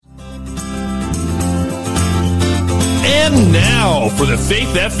And now for the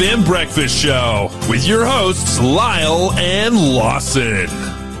Faith FM Breakfast Show with your hosts, Lyle and Lawson.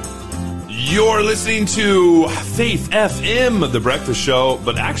 You're listening to Faith FM, the breakfast show,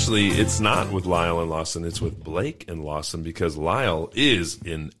 but actually it's not with Lyle and Lawson, it's with Blake and Lawson because Lyle is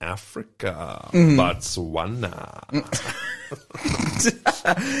in Africa, Botswana.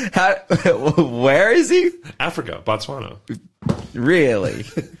 Where is he? Africa, Botswana. Really?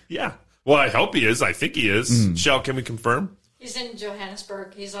 Yeah. Well, I hope he is. I think he is. Shell, can we confirm? He's in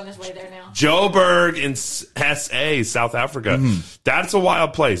Johannesburg. He's on his way there now. Joburg in SA, South Africa. That's a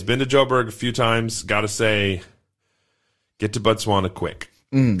wild place. Been to Joburg a few times. Got to say, get to Botswana quick.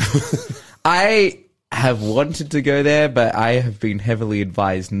 I have wanted to go there, but I have been heavily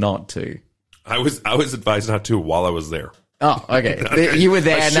advised not to. I was advised not to while I was there. Oh, okay. You were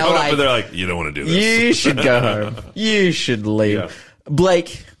there, I and showed up like, and they're like, you don't want to do this. you should go home. You should leave. Yeah.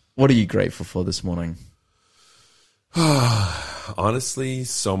 Blake, what are you grateful for this morning? Honestly,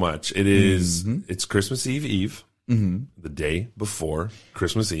 so much. It is. It's Christmas Eve, the day before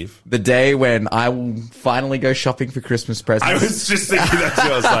Christmas Eve. The day when I will finally go shopping for Christmas presents. I was just thinking that too.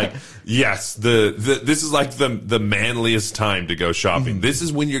 I was like, yes, this is like the manliest time to go shopping. This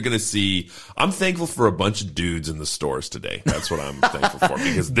is when you're going to see. I'm thankful for a bunch of dudes in the stores today. That's what I'm thankful for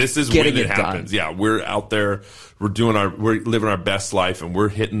because this is Getting when it it happens. done. Yeah, we're out there. We're living our best life, and we're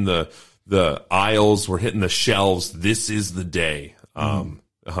hitting the aisles. We're hitting the shelves. This is the day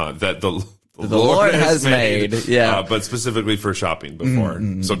that the Lord has made. Yeah, but specifically for shopping before.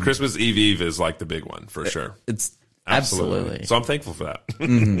 So Christmas Eve is like the big one for sure. it's absolutely. So I'm thankful for that.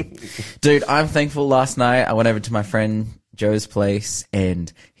 Dude, I'm thankful. Last night I went over to my friend Joe's place,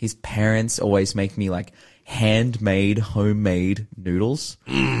 and his parents always make me like handmade, homemade noodles,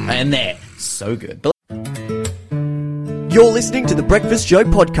 and they're so good. But You're listening to the Breakfast Show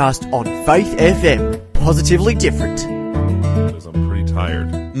podcast on Faith FM. Positively different. Because I'm pretty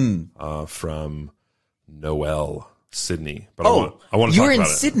tired from Noel, Sydney. But I want to you talk were in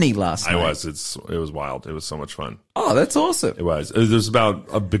about it. Sydney last night. I was. It was wild. It was so much fun. Oh, that's awesome. It was. There's about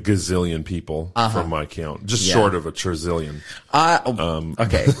a gazillion people from my count, just short of a trillion.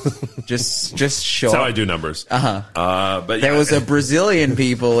 Okay, just short. That's how I do numbers. But There was a Brazilian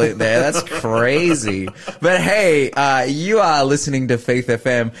people in there. That's crazy. But hey, you are listening to Faith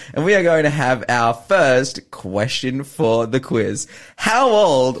FM, and we are going to have our first question for the quiz. How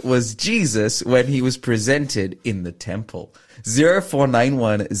old was Jesus when he was presented in the temple?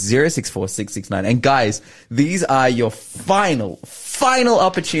 0491 064 669. And guys, these are your final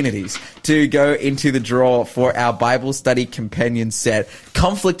opportunities to go into the draw for our Bible study companion set,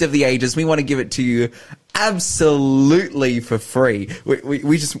 Conflict of the Ages. We want to give it to you absolutely for free.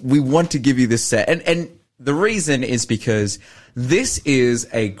 We want to give you this set. And the reason is because this is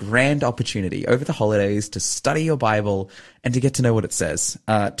a grand opportunity over the holidays to study your Bible and to get to know what it says,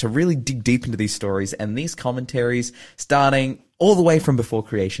 to really dig deep into these stories and these commentaries, starting all the way from before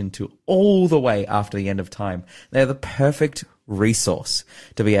creation to all the way after the end of time. They're the perfect resource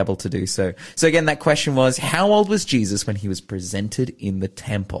to be able to do so. So again, that question was, how old was Jesus when he was presented in the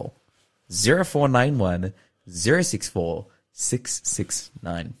temple? 0491 064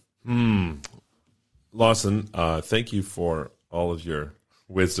 669. Lawson, thank you for all of your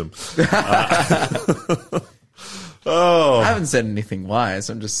wisdom. I haven't said anything wise.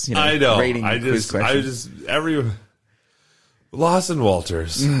 I'm just, I know. reading quiz questions. Lawson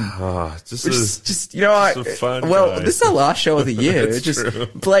Walters. Just a fun guy. This is our last show of the year. It's true.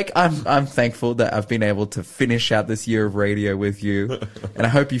 Blake, I'm thankful that I've been able to finish out this year of radio with you, and I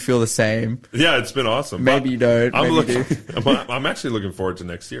hope you feel the same. Yeah, it's been awesome. Maybe you don't. Maybe you do. I'm actually looking forward to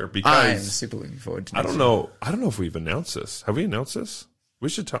next year I'm because super looking forward to. I don't know if we've announced this. Have we announced this? We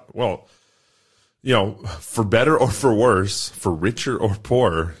should talk. Well, for better or for worse, for richer or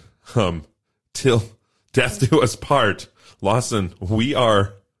poorer, till death do us part. Lawson, we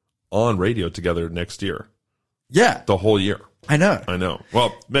are on radio together next year. Yeah, the whole year. I know.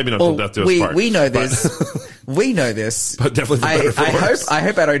 Well, maybe not till death do us part. We know this. We know this. But definitely for better or for worse. I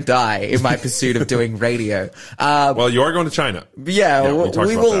hope I don't die in my pursuit of doing radio. Well, you are going to China. Yeah,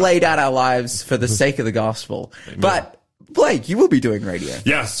 we will that. lay down our lives for the sake of the gospel. But Blake, you will be doing radio.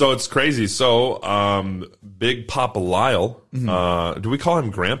 Yeah, so it's crazy. So, Big Papa Lyle, do we call him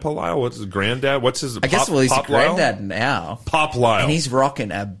Grandpa Lyle? What's his granddad? What's his? I guess he's a granddad now. Pop Lyle, and he's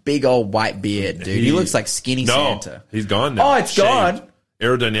rocking a big old white beard, dude. He looks like skinny Santa. He's gone now. Oh, it's gone.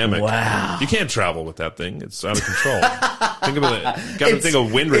 Aerodynamic. Wow. You can't travel with that thing. It's out of control. Think about it. You got to think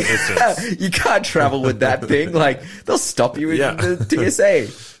of wind resistance. You can't travel with that thing. Like, they'll stop you in the TSA.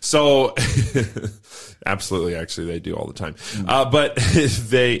 So, absolutely, actually, they do all the time. But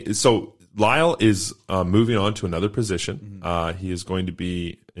Lyle is moving on to another position. He is going to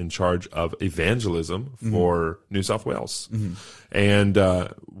be in charge of evangelism for New South Wales. And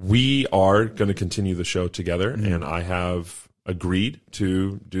we are going to continue the show together, and I have agreed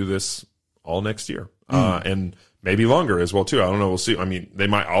to do this all next year. And maybe longer as well, too. I don't know. We'll see. I mean, I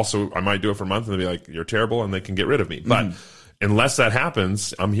might do it for a month, and they'll be like, you're terrible, and they can get rid of me. But unless that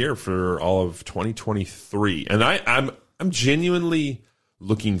happens, I'm here for all of 2023. And I'm genuinely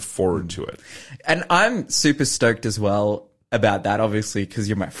looking forward to it. And I'm super stoked as well about that, obviously, because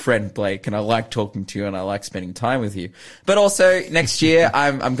you're my friend, Blake, and I like talking to you and I like spending time with you. But also next year,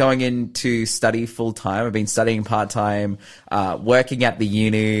 I'm going in to study full time. I've been studying part time, working at the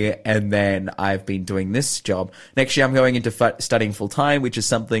uni, and then I've been doing this job. Next year, I'm going into studying full time, which is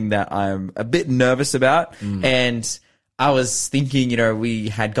something that I'm a bit nervous about. And I was thinking, we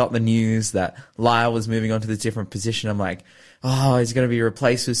had got the news that Lyle was moving on to this different position. I'm like, oh, he's going to be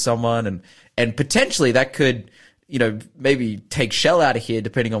replaced with someone. And potentially that could, maybe take Shell out of here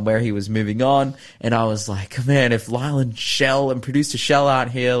depending on where he was moving on. And I was like, man, if Lyle and Shell and producer Shell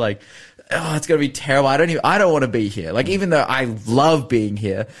aren't here, like, oh, it's going to be terrible. I don't want to be here. Like, even though I love being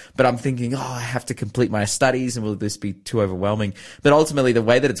here, but I'm thinking, I have to complete my studies, and will this be too overwhelming? But ultimately, the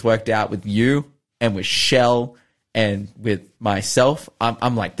way that it's worked out with you and with Shell and with myself,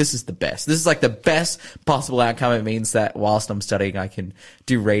 I'm like, this is the best. This is like the best possible outcome. It means that whilst I'm studying, I can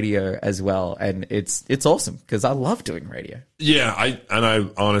do radio as well. And it's awesome because I love doing radio. Yeah. I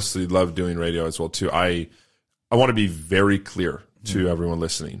honestly love doing radio as well too. I want to be very clear to everyone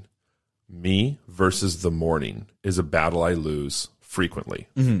listening. Me versus the morning is a battle I lose frequently.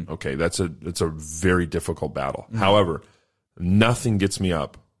 Okay. It's a very difficult battle. However, nothing gets me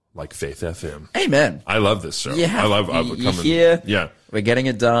up like Faith FM. Amen. I love this show. Yeah. I love coming here. Yeah. We're getting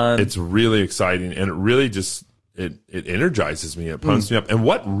it done. It's really exciting, and it really just it energizes me. It pumps me up. And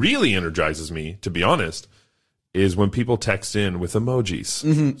what really energizes me, to be honest, is when people text in with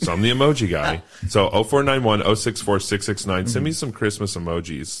emojis. So I'm the emoji guy. So 0491-064-669. Send me some Christmas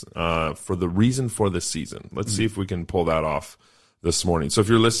emojis for the reason for this season. Let's see if we can pull that off this morning. So if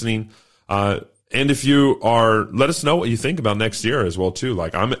you're listening, and if you are, let us know what you think about next year as well too.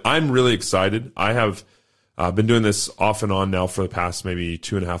 Like I'm really excited. I have been doing this off and on now for the past maybe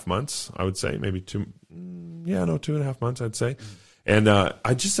 2.5 months. I would say maybe 2.5 months. I'd say, and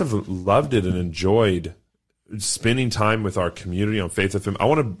I just have loved it and enjoyed spending time with our community on Faith FM. I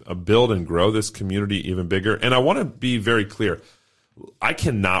want to build and grow this community even bigger, and I want to be very clear. I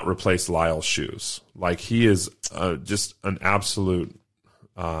cannot replace Lyle's shoes. Like, he is just an absolute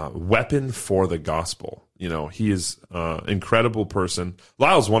weapon for the gospel. He is an incredible person.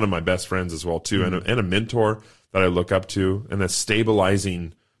 Lyle's one of my best friends as well too, and a mentor that I look up to, and a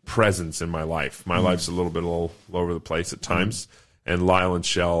stabilizing presence in my life. My life's a little bit all over the place at times, and Lyle and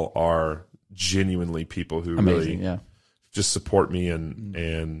Shell are genuinely people who amazing, really just support me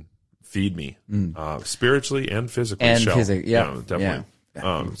and feed me spiritually and physically. And Shell, definitely.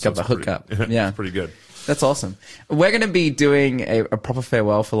 Yeah. Got the hookup. Yeah, it's pretty good. That's awesome. We're going to be doing a proper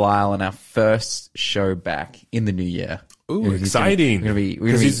farewell for Lyle on our first show back in the new year. Ooh, exciting! We're going to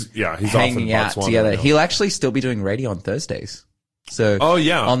be he's hanging out together. He'll actually still be doing radio on Thursdays. So on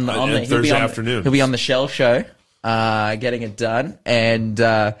Thursday afternoon, he'll be on the Shell show, getting it done, and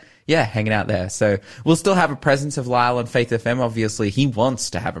hanging out there. So we'll still have a presence of Lyle on Faith FM. Obviously, he wants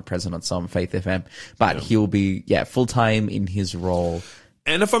to have a presence on Faith FM, but he'll be full time in his role.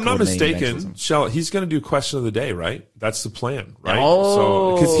 And if I'm not mistaken, Shell, he's going to do question of the day, right? That's the plan, right? Oh,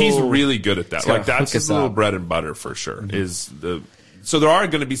 so because he's really good at that. Like, that's his little up. bread and butter for sure. So there are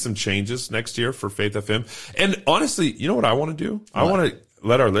going to be some changes next year for Faith FM. And honestly, you know what I want to do? I want to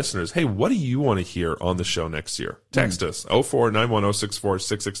let our listeners, hey, what do you want to hear on the show next year? Text us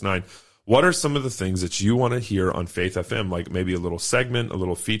 0491-064-669. What are some of the things that you want to hear on Faith FM? Like maybe a little segment, a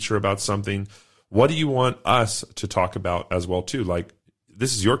little feature about something. What do you want us to talk about as well too? Like,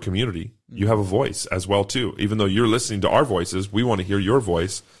 this is your community. You have a voice as well too. Even though you're listening to our voices, we want to hear your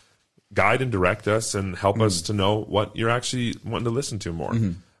voice. Guide and direct us and help us to know what you're actually wanting to listen to more.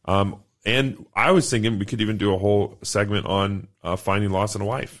 And I was thinking we could even do a whole segment on finding lost in a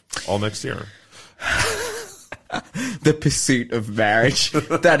wife all next year. The pursuit of marriage.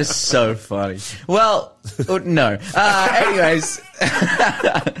 That is so funny. Well, no. Anyways,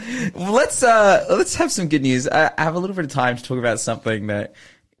 let's have some good news. I have a little bit of time to talk about something that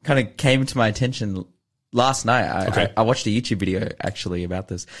kind of came to my attention last night. I watched a YouTube video actually about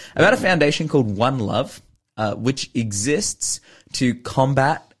this, about a foundation called One Love, which exists to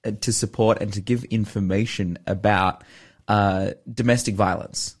combat, to support, and to give information about domestic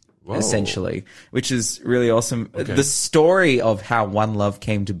violence. essentially, which is really awesome. Okay. The story of how One Love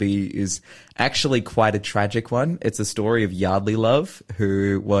came to be is actually quite a tragic one. It's a story of Yardley Love,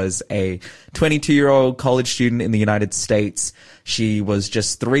 who was a 22-year-old college student in the United States. She was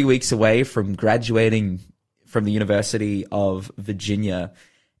just 3 weeks away from graduating from the University of Virginia.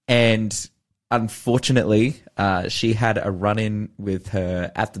 And unfortunately, she had a run-in with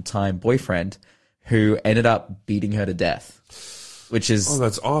her, at the time, boyfriend, who ended up beating her to death, which is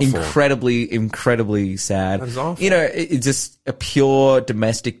that's awful. incredibly sad. That is awful. You know, it's just a pure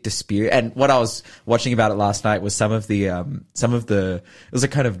domestic dispute. And what I was watching about it last night was some of the, it was a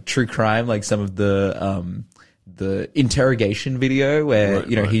kind of true crime, like some of the interrogation video where,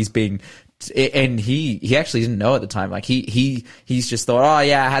 he's being, and he actually didn't know at the time. Like he's just thought, oh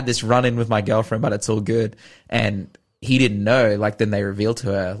yeah, I had this run in with my girlfriend, but it's all good. And he didn't know, like then they revealed to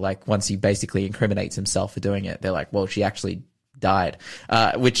her, like once he basically incriminates himself for doing it, they're like, well, she actually died,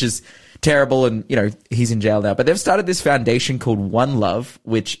 which is terrible. And, he's in jail now, but they've started this foundation called One Love,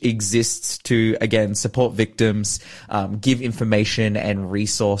 which exists to, again, support victims, give information and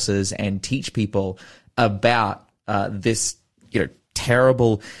resources and teach people about, this,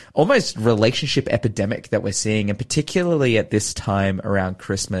 terrible, almost relationship epidemic that we're seeing, and particularly at this time around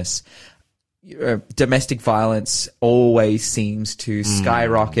Christmas. Domestic violence always seems to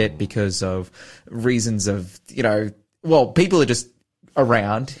skyrocket because of reasons of, people are just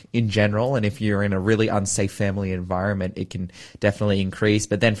around in general. And if you're in a really unsafe family environment, it can definitely increase.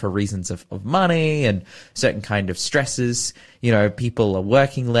 But then for reasons of money and certain kind of stresses, people are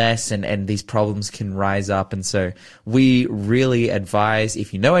working less and these problems can rise up. And so we really advise,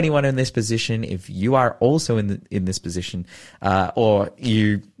 if you know anyone in this position, if you are also in this position, or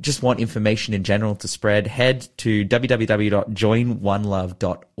you just want information in general to spread, head to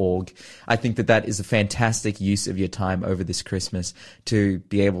www.joinonelove.org. I think that is a fantastic use of your time over this Christmas to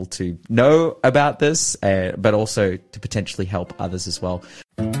be able to know about this, but also to potentially help others as well.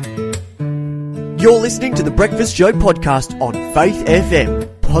 You're listening to the Breakfast Show podcast on Faith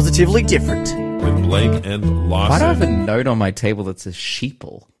FM. Positively different. With Blake and Lawson. Why do I have a note on my table that says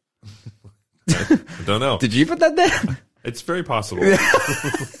sheeple? I don't know. Did you put that there? It's very possible. Are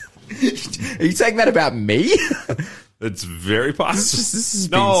you saying that about me? It's very possible. This has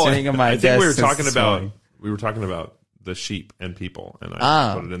been sitting on my I think desk we were since talking this about morning. the sheep and people, and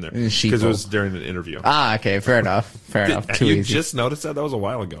I put it in there because it was during an interview. Okay, fair enough. Too you easy. just noticed that? That was a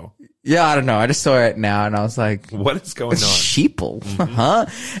while ago. Yeah, I don't know. I just saw it now and I was like, what is going on? Sheeple. Huh?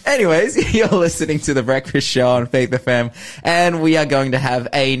 Anyways, you're listening to The Breakfast Show on Faith FM, and we are going to have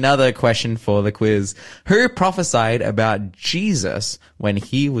another question for the quiz. Who prophesied about Jesus when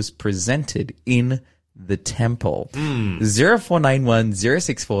he was presented in the temple? 0491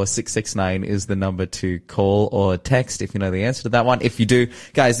 064 669 is the number to call or text if you know the answer to that one. If you do,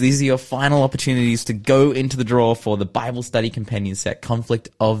 guys, these are your final opportunities to go into the draw for the Bible Study Companion Set, Conflict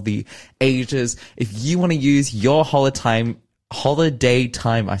of the Ages. If you want to use your holiday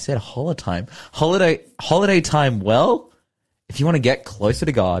time, well, if you want to get closer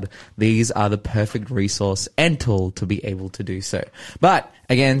to God, these are the perfect resource and tool to be able to do so. But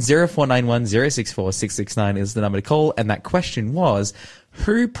again, 0491 064 669 is the number to call. And that question was,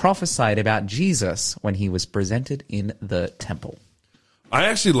 who prophesied about Jesus when he was presented in the temple? I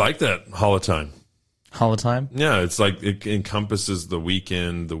actually like that holotyme. Holotyme? Yeah, it's like it encompasses the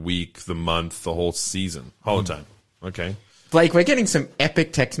weekend, the week, the month, the whole season. Holotyme. Okay. Blake, we're getting some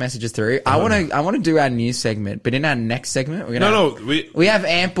epic text messages through. I want to do our news segment, but in our next segment, we're gonna we have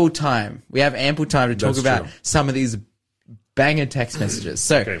ample time. We have ample time to talk about some of these banger text messages.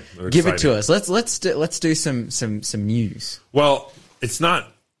 So give it to us. Let's do some news. Well, it's not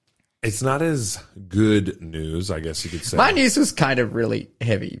as good news, I guess you could say. My news was kind of really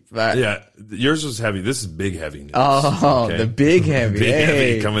heavy. But yeah, yours was heavy. This is big heavy news. Oh, okay? The big heavy. Big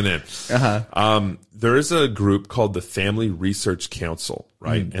heavy coming in. There is a group called the Family Research Council,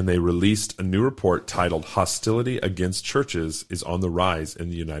 right? And they released a new report titled Hostility Against Churches is on the Rise in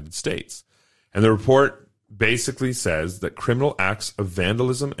the United States. And the report basically says that criminal acts of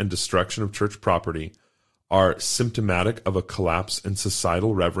vandalism and destruction of church property are symptomatic of a collapse in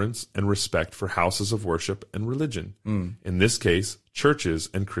societal reverence and respect for houses of worship and religion. In this case, churches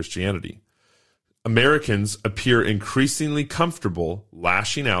and Christianity. Americans appear increasingly comfortable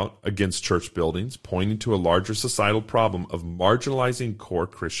lashing out against church buildings, pointing to a larger societal problem of marginalizing core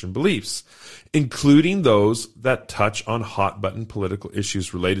Christian beliefs, including those that touch on hot-button political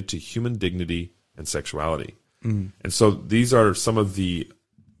issues related to human dignity and sexuality. And so these are some of the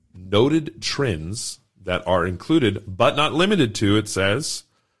noted trends that are included, but not limited to, it says,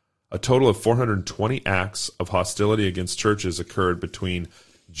 a total of 420 acts of hostility against churches occurred between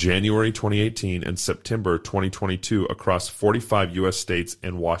January 2018 and September 2022 across 45 U.S. states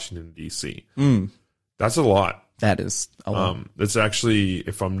and Washington, D.C. That's a lot. That is a lot. It's actually,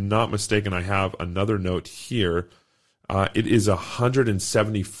 if I'm not mistaken, I have another note here. It is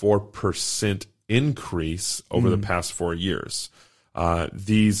 174% increase over the past 4 years.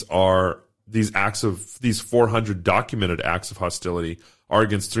 These 400 documented acts of hostility are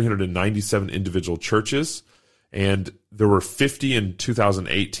against 397 individual churches, and there were 50 in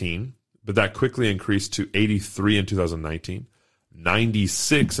 2018, but that quickly increased to 83 in 2019,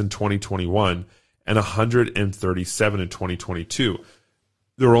 96 in 2021, and 137 in 2022.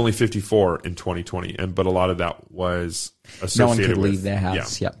 There were only 54 in 2020, but a lot of that was associated No one could with leave their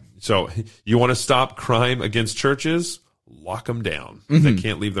house. Yep. So you want to stop crime against churches? Lock them down. They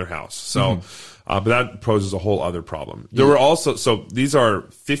can't leave their house. So, but that poses a whole other problem. There were also, so these are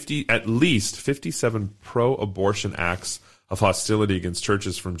at least 57 pro-abortion acts of hostility against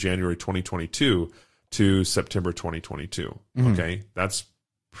churches from January 2022 to September 2022. Okay. That's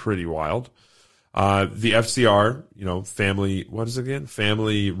pretty wild. The FCR,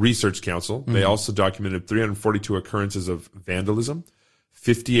 Family Research Council, they also documented 342 occurrences of vandalism,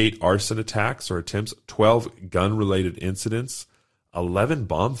 58 arson attacks or attempts, 12 gun-related incidents, 11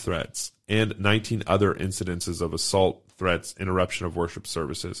 bomb threats, and 19 other incidences of assault, threats, interruption of worship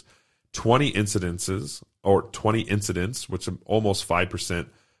services. 20 incidents, which almost 5%,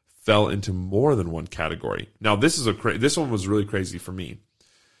 fell into more than one category. Now, this one was really crazy for me.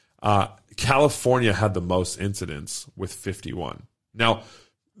 California had the most incidents with 51. Now,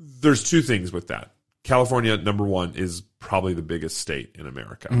 there's two things with that. California, number one, is probably the biggest state in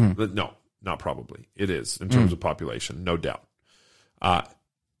America. No, not probably. It is in terms of population, no doubt.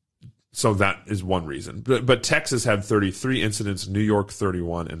 So that is one reason. But Texas had 33 incidents, New York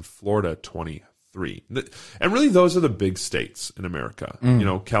 31, and Florida 23. And really, those are the big states in America.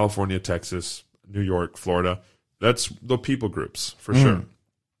 California, Texas, New York, Florida. That's the people groups for sure.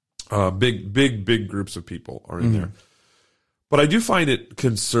 Big groups of people are in there. But I do find it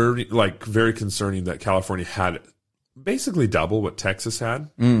very concerning that California had basically double what Texas had.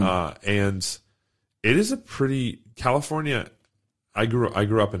 And it is California, I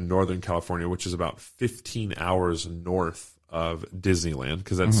grew up in Northern California, which is about 15 hours north of Disneyland,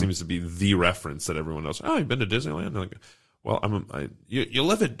 because that seems to be the reference that everyone knows. Oh, you've been to Disneyland? Like, well, you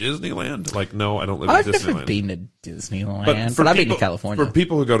live at Disneyland? Like, no, I don't live at Disneyland. I've never been to Disneyland, but I've been to California. For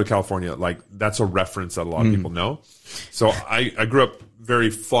people who go to California, like, that's a reference that a lot of people know. So I grew up very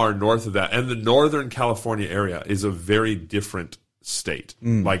far north of that, and the Northern California area is a very different state.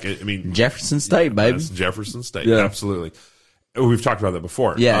 Like, I mean, Jefferson State, baby. That's Jefferson State, absolutely. We've talked about that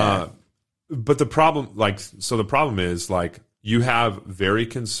before. Yeah. But the problem is, like, you have very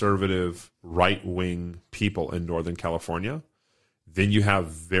conservative right-wing people in Northern California. Then you have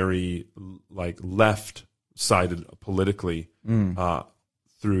very, like, left-sided politically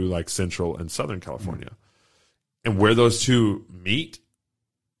through, like, Central and Southern California. And where those two meet,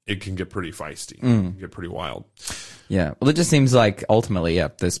 it can get pretty feisty. It can get pretty wild. Yeah. Well, it just seems like ultimately,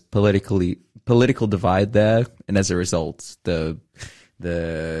 there's political divide there, and as a result, the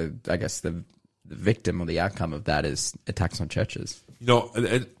victim or the outcome of that is attacks on churches.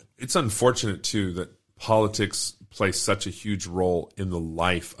 It's unfortunate too that politics plays such a huge role in the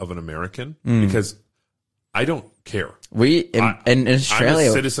life of an American, because I don't care. In Australia,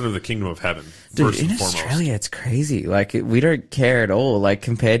 I'm a citizen of the kingdom of heaven. Dude, in Australia, it's crazy. Like, we don't care at all. Like,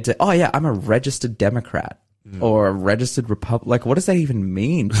 compared to, I'm a registered Democrat or a registered Republican. Like, what does that even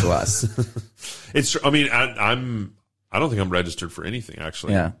mean to us? I don't think I'm registered for anything,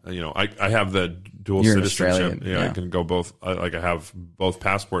 actually. Yeah. I have the dual You're citizenship. Yeah, I can go both. I have both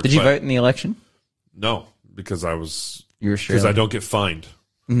passports. Did you vote in the election? No, because You're Australian. because I don't get fined.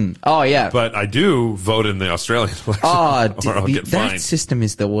 Oh, yeah. But I do vote in the Australian election. Or I'll get that fined. system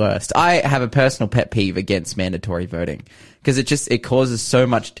is the worst. I have a personal pet peeve against mandatory voting, because it causes so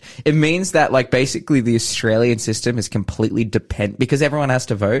much. It means that, like, basically the Australian system is completely because everyone has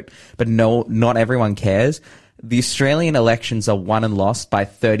to vote, but not everyone cares. The Australian elections are won and lost by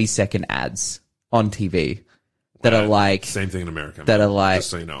 30-second ads on TV that are like... Same thing in America. That are like... Just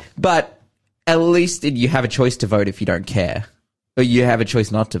so you know. But at least you have a choice to vote if you don't care. Or you have a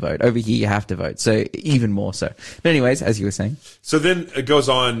choice not to vote. Over here, you have to vote. So even more so. But anyways, as you were saying. So then it goes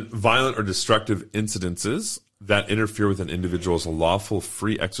on, violent or destructive incidences that interfere with an individual's lawful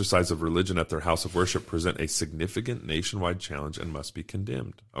free exercise of religion at their house of worship present a significant nationwide challenge and must be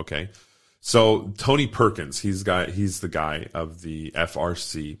condemned. Okay. So Tony Perkins, he's the guy of the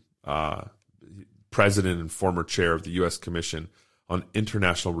FRC, president and former chair of the U.S. Commission on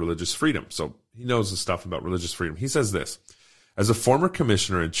International Religious Freedom. So he knows the stuff about religious freedom. He says this: As a former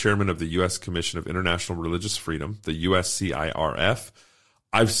commissioner and chairman of the U.S. Commission of International Religious Freedom, the USCIRF,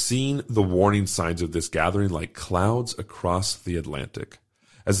 I've seen the warning signs of this gathering like clouds across the Atlantic.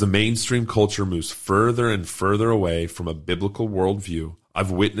 As the mainstream culture moves further and further away from a biblical worldview,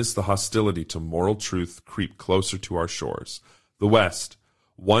 I've witnessed the hostility to moral truth creep closer to our shores. The West,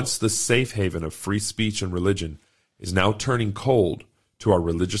 once the safe haven of free speech and religion, is now turning cold to our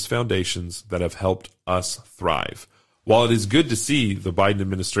religious foundations that have helped us thrive. While it is good to see the Biden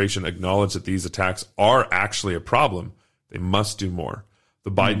administration acknowledge that these attacks are actually a problem, they must do more.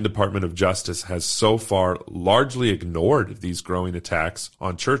 The Biden Department of Justice has so far largely ignored these growing attacks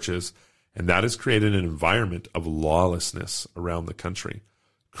on churches, and that has created an environment of lawlessness around the country.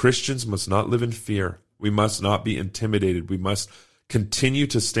 Christians must not live in fear. We must not be intimidated. We must continue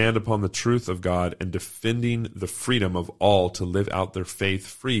to stand upon the truth of God and defending the freedom of all to live out their faith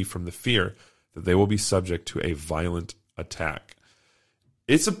free from the fear that they will be subject to a violent attack.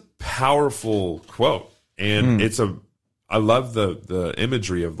 It's a powerful quote, and I love the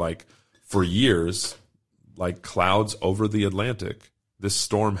imagery of, like, for years, like clouds over the Atlantic, this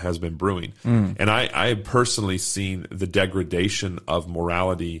storm has been brewing. And I have personally seen the degradation of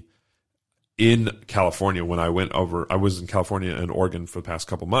morality in California when I was in California and Oregon for the past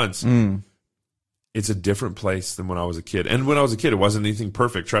couple months. It's a different place than when I was a kid. And when I was a kid, it wasn't anything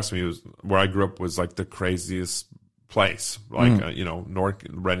perfect. Trust me, where I grew up was like the craziest place. Like, North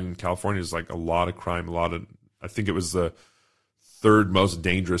Redding, California is like a lot of crime, I think it was the third most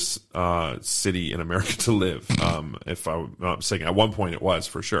dangerous city in America to live, if I'm not mistaken. At one point it was,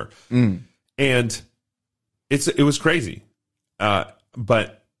 for sure. And it was crazy.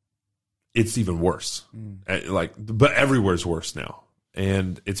 But it's even worse. But everywhere's worse now.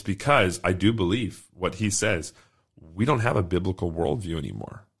 And it's because I do believe what he says. We don't have a biblical worldview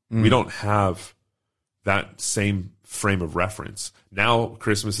anymore. We don't have that same frame of reference. Now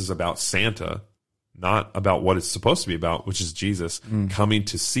Christmas is about Santa, not about what it's supposed to be about, which is Jesus coming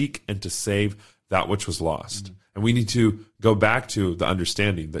to seek and to save that which was lost. And we need to go back to the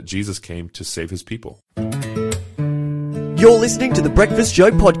understanding that Jesus came to save his people. You're listening to the Breakfast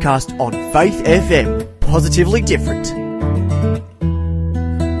Show podcast on Faith FM. Positively different.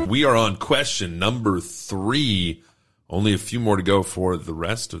 We are on question number 3. Only a few more to go for the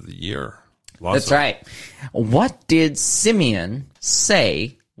rest of the year. That's right. What did Simeon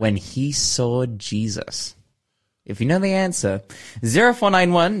say when he saw Jesus? If you know the answer,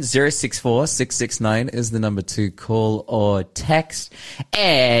 0491 064 669 is the number to call or text.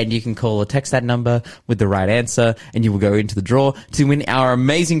 And you can call or text that number with the right answer, and you will go into the draw to win our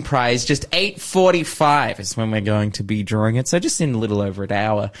amazing prize. Just 8:45 is when we're going to be drawing it, so just in a little over an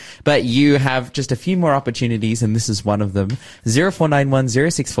hour. But you have just a few more opportunities, and this is one of them. 0491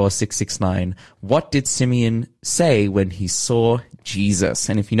 064 669. What did Simeon say when he saw Jesus?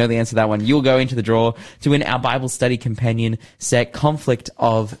 And if you know the answer to that one, you'll go into the draw to win our Bible study companion set, Conflict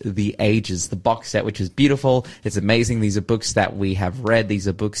of the Ages, the box set, which is beautiful. It's amazing. These are books that we have read. These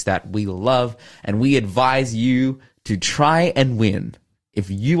are books that we love, and we advise you to try and win if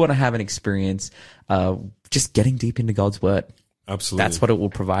you want to have an experience just getting deep into God's word. Absolutely. That's what it will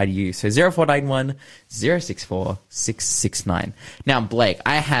provide you. So 0491 064 669. Now, Blake,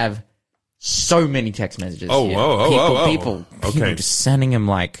 I have so many text messages. People just sending them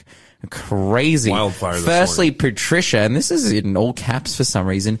like crazy. Wildfire this Firstly, morning. Patricia, and this is in all caps for some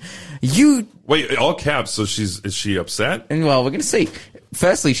reason. Wait, all caps, so is she upset? And well, we're going to see.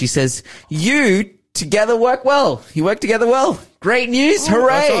 Firstly, she says, you together work well. You work together well. Great news. Hooray.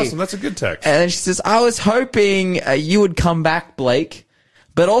 That's awesome. That's a good text. And then she says, I was hoping you would come back, Blake,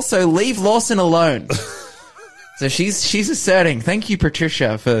 but also leave Lawson alone. So she's asserting. Thank you,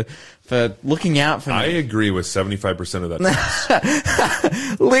 Patricia, for looking out for me. I agree with 75% of that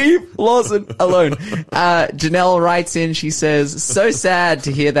text. Leave Lawson alone. Janelle writes in, she says, so sad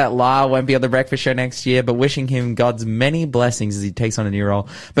to hear that Lyle won't be on the Breakfast Show next year, but wishing him God's many blessings as he takes on a new role.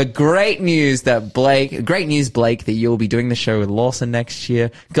 But great news, Blake, that you'll be doing the show with Lawson next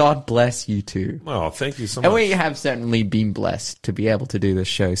year. God bless you too. Oh, thank you so much. And we have certainly been blessed to be able to do this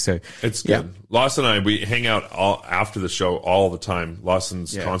show. So it's good. Yeah. Lawson and I, we hang out after the show all the time.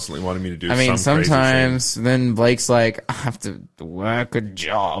 Lawson's constantly wanting me to do sometimes then Blake's like, I have to work a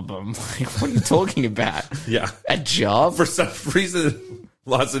job. I'm like, what are you talking about? Yeah. A job? For some reason,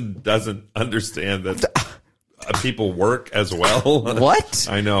 Lawson doesn't understand that people work as well. What?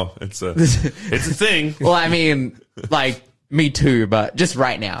 I know. It's a thing. Well, I mean, like, Me too, but just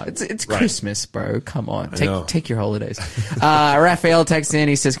right now. It's Right. Christmas, bro. Come on. know. Take your holidays. Raphael texts in.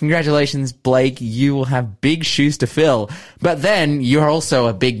 He says, congratulations, Blake. You will have big shoes to fill. But then you're also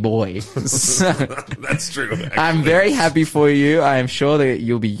a big boy. So, That's true. Actually. I'm very happy for you. I am sure that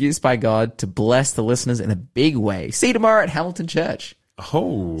you'll be used by God to bless the listeners in a big way. See you tomorrow at Hamilton Church.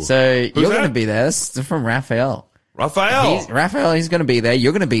 Oh. So you're going to that? be there. This is from Raphael. Raphael. Raphael, he's going to be there.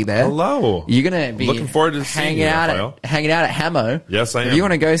 You're going to be there. Hello. You're going to be Looking forward to seeing you, Raphael. hanging out at Hamo. Yes, I am. If you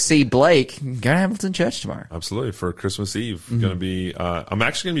want to go see Blake, go to Hamilton Church tomorrow. Absolutely. For Christmas Eve. Mm-hmm. Going to be, I'm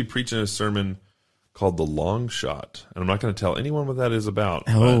actually going to be preaching a sermon called The Long Shot. And I'm not going to tell anyone what that is about.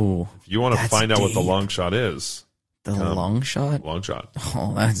 Oh, but if you want to that's find out what the deep. long shot is, The long shot? long shot.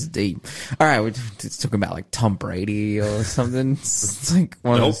 Oh, that's deep. All right, we're just talking about like Tom Brady or something. It's like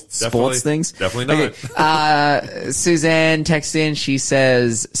one Nope, of those sports things. definitely not. Okay. Suzanne texts in. She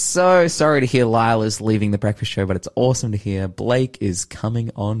says, so sorry to hear Lyle is leaving the breakfast show, but it's awesome to hear Blake is coming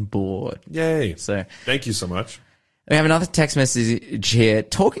on board. Yay. So Thank you so much. we have another text message here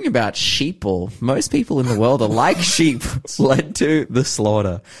talking about sheeple. Most people in the world are like sheep led to the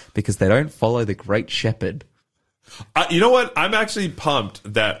slaughter because they don't follow the great shepherd. You know what? I'm actually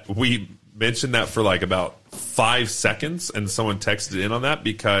pumped that we mentioned that for like about 5 seconds and someone texted in on that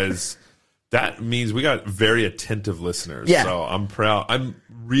because that means we got very attentive listeners. Yeah. So I'm proud. I'm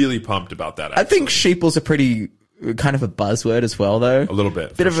really pumped about that. I think sheeple's a pretty kind of a buzzword as well, though. A little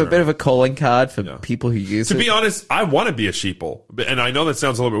bit. Bit of for a bit of a calling card for Yeah. people who use To it. be honest, I want to be a sheeple. And I know that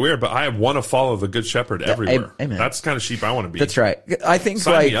sounds a little bit weird, but I want to follow the good shepherd everywhere. amen. That's the kind of sheep I want to be. That's right. I think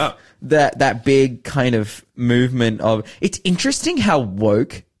Sign like me up. that big kind of movement of it's interesting how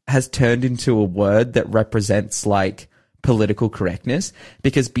woke has turned into a word that represents like political correctness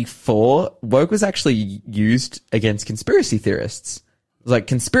because before woke was actually used against conspiracy theorists. Like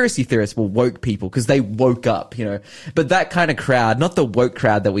conspiracy theorists were woke people because they woke up, you know. But that kind of crowd, not the woke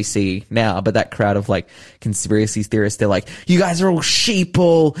crowd that we see now, but that crowd of like conspiracy theorists, they're like, you guys are all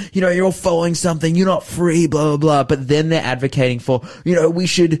sheeple, you know, you're all following something, you're not free, blah, blah, blah. But then they're advocating for, you know, we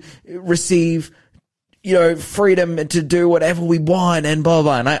should receive, you know, freedom to do whatever we want and blah,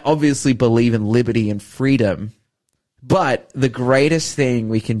 blah. And I obviously believe in liberty and freedom. But the greatest thing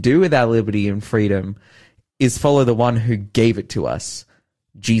we can do with our liberty and freedom is follow the one who gave it to us.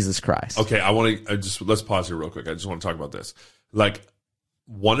 Jesus Christ. Okay, let's pause here real quick. I just want to talk about this. Like,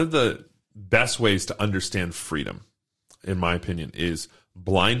 one of the best ways to understand freedom, in my opinion, is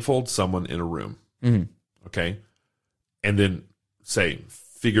blindfold someone in a room. Mm-hmm. Okay? And then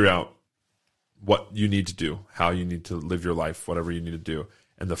figure out what you need to do, how you need to live your life, whatever you need to do.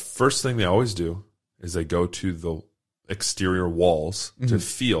 And the first thing they always do is they go to the exterior walls to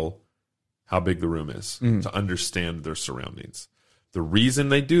feel how big the room is, to understand their surroundings. The reason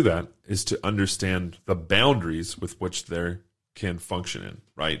they do that is to understand the boundaries with which they can function in,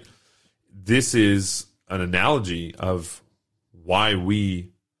 right? This is an analogy of why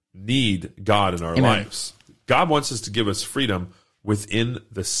we need God in our Amen. lives. God wants us to give us freedom within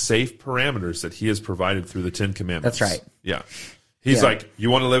the safe parameters that he has provided through the 10 Commandments. That's right. Yeah. He's Yeah. like, you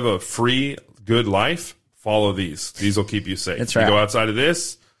want to live a free, good life? Follow these. These will keep you safe. That's You right. go outside of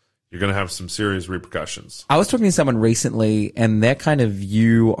this, you're going to have some serious repercussions. I was talking to someone recently and their kind of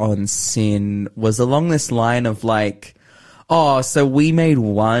view on sin was along this line of like, oh, so we made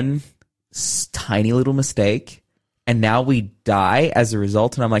one tiny little mistake and now we die as a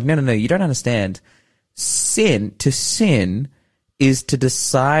result. And I'm like, no, you don't understand. To sin is to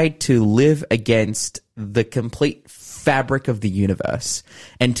decide to live against the complete fabric of the universe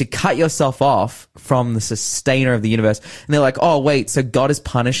and to cut yourself off from the sustainer of the universe. And they're like, oh, wait, so God is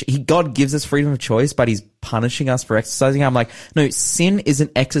God gives us freedom of choice, but he's punishing us for exercising. I'm like, no, sin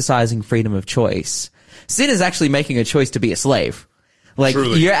isn't exercising freedom of choice. Sin is actually making a choice to be a slave. Like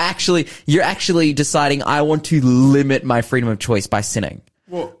Truly. you're actually deciding I want to limit my freedom of choice by sinning.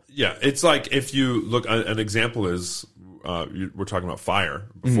 Well, yeah, it's like if you look, an example is, we're talking about fire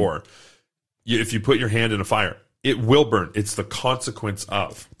before. If you put your hand in a fire, it will burn. It's the consequence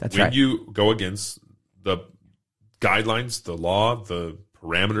of. That's when right. you go against the guidelines, the law, the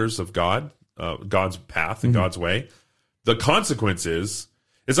parameters of God, God's path and God's way, the consequence is,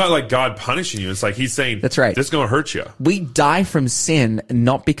 it's not like God punishing you. It's like he's saying, That's right. this is going to hurt you. We die from sin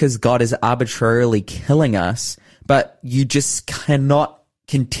not because God is arbitrarily killing us, but you just cannot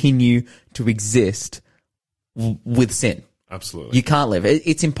continue to exist with sin. Absolutely. You can't live.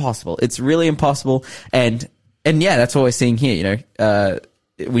 It's impossible. It's really impossible. And yeah, that's what we're seeing here. You know,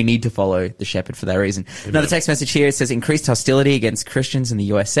 we need to follow the shepherd for that reason. Another text message here, it says increased hostility against Christians in the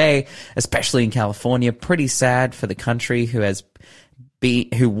USA, especially in California. Pretty sad for the country who has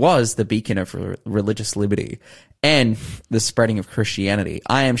who was the beacon of religious liberty and the spreading of Christianity.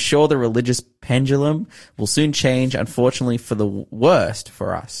 I am sure the religious pendulum will soon change, unfortunately for the worst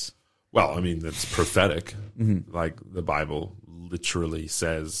for us. Well, I mean, that's prophetic. Like the Bible literally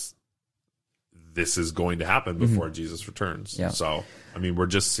says this is going to happen before Jesus returns. Yeah. So, I mean, we're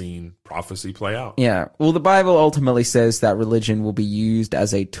just seeing prophecy play out. Yeah. Well, the Bible ultimately says that religion will be used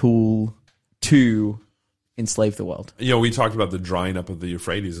as a tool to enslave the world. You know, we talked about the drying up of the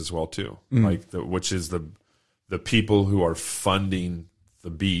Euphrates as well too, which is the people who are funding the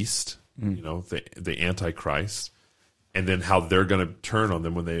beast, you know, the Antichrist, and then how they're going to turn on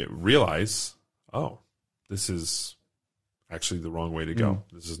them when they realize, oh, this is actually the wrong way to go.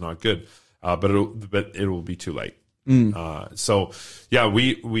 This is not good. But it will be too late. So yeah,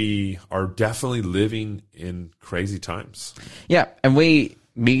 we are definitely living in crazy times. Yeah, and we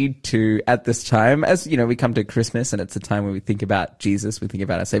need to, at this time, as you know, we come to Christmas and it's a time when we think about Jesus, we think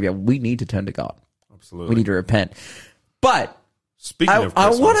about our Savior, we need to turn to God. Absolutely. We need to repent. But speaking of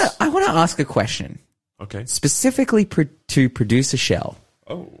Christmas, I want to ask a question. Okay. Specifically to Producer Shell.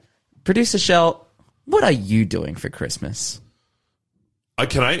 Oh. Producer Shell, what are you doing for Christmas?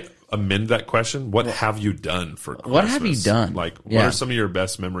 Can I amend that question? What have you done for Christmas? What have you done? Like, what are some of your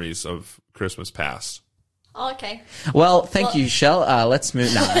best memories of Christmas past? Oh, okay. Well, thank you, Shell. Let's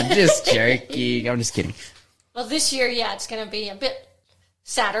move. No, I'm just joking. I'm just kidding. Well, this year, yeah, it's going to be a bit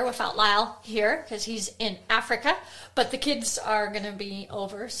sadder without Lyle here because he's in Africa. But the kids are going to be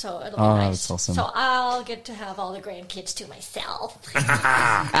over, so it'll be nice. That's awesome. So I'll get to have all the grandkids to myself.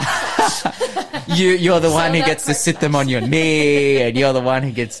 You're the one who that gets to part's sit them on your knee, and you're the one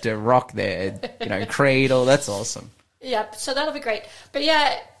who gets to rock their, cradle. That's awesome. Yep, so that'll be great. But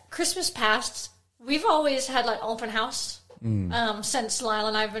yeah, Christmas past, we've always had like open house since Lyle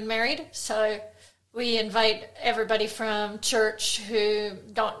and I have been married. So we invite everybody from church who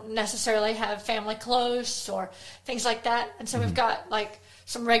don't necessarily have family close or things like that. And so we've got like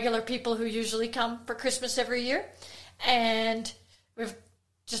some regular people who usually come for Christmas every year. And we've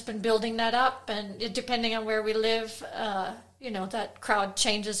just been building that up. And depending on where we live, that crowd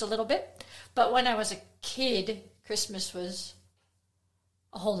changes a little bit. But when I was a kid, Christmas was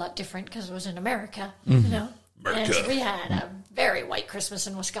a whole lot different because it was in America, America. And so we had a very white Christmas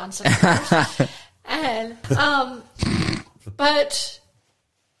in Wisconsin. And, but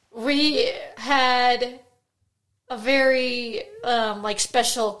we had a very,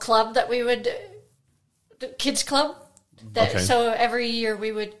 special club that we would, the kids club. So every year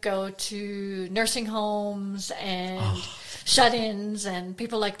we would go to nursing homes and shut-ins and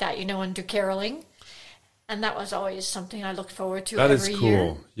people like that, and do caroling. And that was always something I looked forward to every year. That is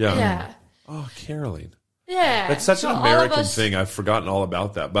cool. Yeah. Oh, caroling. Yeah. That's such an American thing. I've forgotten all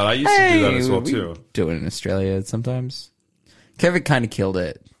about that. But I used to do that as well, too. Do it in Australia sometimes. Kevin kind of killed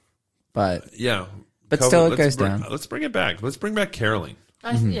it. But yeah. But still, it goes down. Let's bring it back. Let's bring back caroling.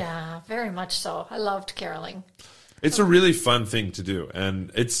 Yeah, very much so. I loved caroling. It's a really fun thing to do.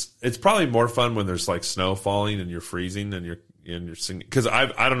 And it's probably more fun when there's like snow falling and you're freezing and you're singing. Because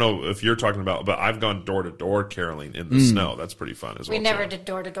I don't know if you're talking about, but I've gone door to door caroling in the snow. That's pretty fun as well. We never did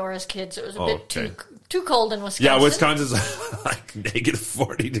door to door as kids. It was a bit too cold in Wisconsin. Yeah, Wisconsin's like negative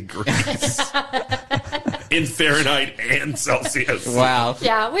 40 degrees in Fahrenheit and Celsius. Wow.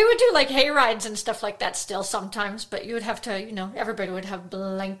 Yeah, we would do like hay rides and stuff like that still sometimes, but you would have to, everybody would have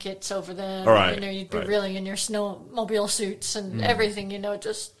blankets over them. All right. You'd be really in your snowmobile suits and everything,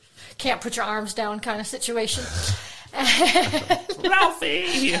 just can't put your arms down kind of situation.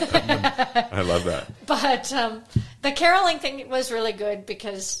 Ralphie! I love that. But the caroling thing was really good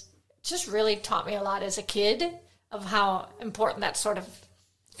because it just really taught me a lot as a kid of how important that sort of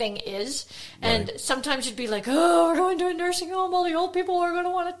thing is. And sometimes you'd be like, oh, we're going to a nursing home. All the old people are going to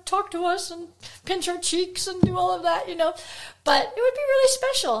want to talk to us and pinch our cheeks and do all of that, But it would be really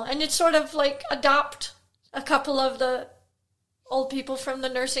special. And you'd sort of like adopt a couple of the old people from the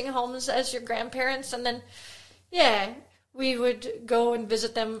nursing homes as your grandparents. And then, we would go and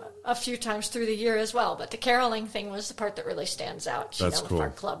visit them a few times through the year as well. But the caroling thing was the part that really stands out. That's cool. With our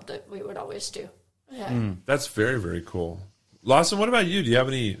club that we would always do. Yeah. That's very, very cool. Lawson, what about you? Do you have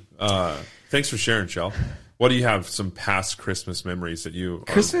any... thanks for sharing, Shell. What do you have, some past Christmas memories that you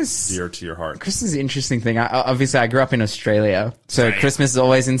are dear to your heart? Christmas is an interesting thing. Obviously, I grew up in Australia, so Christmas is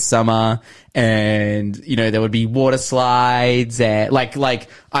always in summer, and, there would be water slides, and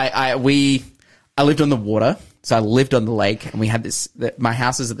I lived on the water. So I lived on the lake, and we had my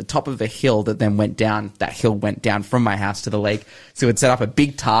house is at the top of a hill that then went down. That hill went down from my house to the lake. So we'd set up a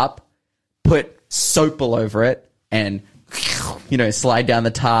big tarp, put soap all over it, and, slide down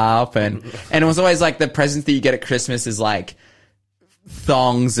the tarp. And it was always like the presents that you get at Christmas is like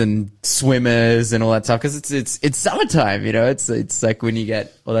thongs and swimmers and all that stuff because it's summertime, you know. It's like when you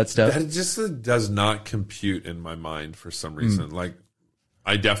get all that stuff. That just does not compute in my mind for some reason. Like,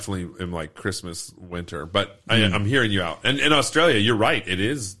 I definitely am like Christmas, winter, but I'm hearing you out. And in Australia, you're right. It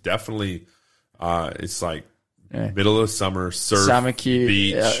is definitely, it's like middle of summer, surf,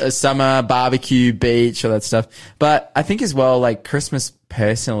 beach. Summer, barbecue, beach, all that stuff. But I think as well, like Christmas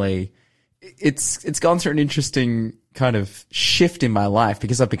personally, it's gone through an interesting kind of shift in my life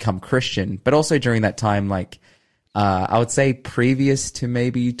because I've become Christian, but also during that time, like, I would say previous to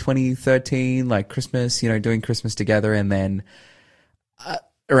maybe 2013, like Christmas, you know, doing Christmas together. And then,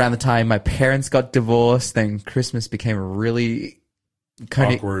 around the time my parents got divorced, then Christmas became a really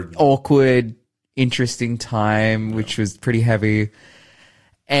kind of awkward, interesting time, which was pretty heavy.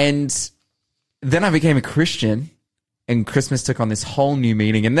 And then I became a Christian, and Christmas took on this whole new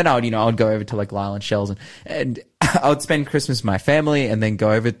meaning. And then I would go over to like Lyle and Shell's and I would spend Christmas with my family and then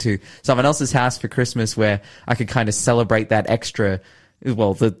go over to someone else's house for Christmas where I could kind of celebrate that extra.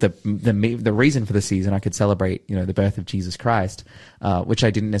 Well, the reason for the season, I could celebrate, you know, the birth of Jesus Christ, which I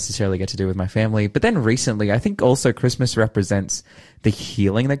didn't necessarily get to do with my family. But then recently, I think also Christmas represents the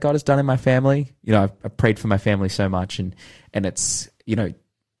healing that God has done in my family. You know, I've prayed for my family so much, and it's, you know,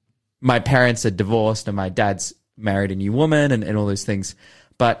 my parents are divorced and my dad's married a new woman and all those things.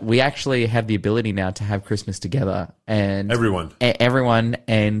 But we actually have the ability now to have Christmas together, and everyone,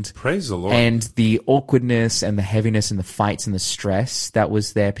 and praise the Lord. And the awkwardness and the heaviness and the fights and the stress that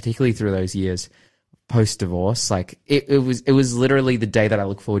was there, particularly through those years post divorce. Like it was literally the day that I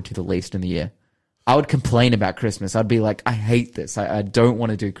look forward to the least in the year. I would complain about Christmas. I'd be like, I hate this. I don't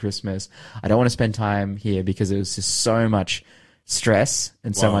want to do Christmas. I don't want to spend time here because it was just so much stress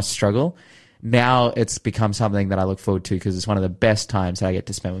and so much struggle. Now it's become something that I look forward to because it's one of the best times that I get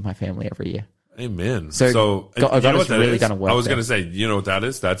to spend with my family every year. Amen. So God has really done a work. I was going to say, you know what that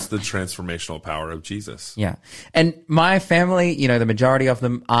is? That's the transformational power of Jesus. Yeah. And my family, you know, the majority of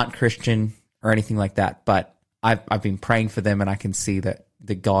them aren't Christian or anything like that, but I've been praying for them, and I can see that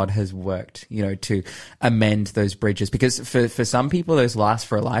God has worked, you know, to amend those bridges, because for some people those last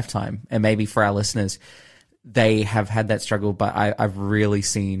for a lifetime, and maybe for our listeners, they have had that struggle, but I've really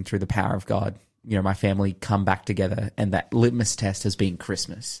seen through the power of God, you know, my family come back together, and that litmus test has been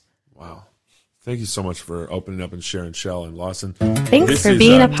Christmas. Wow. Thank you so much for opening up and sharing, Shell and Lawson. Thanks for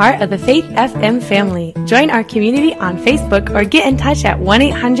being a part of the Faith FM family. Join our community on Facebook or get in touch at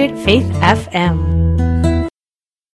 1-800-FAITH-FM.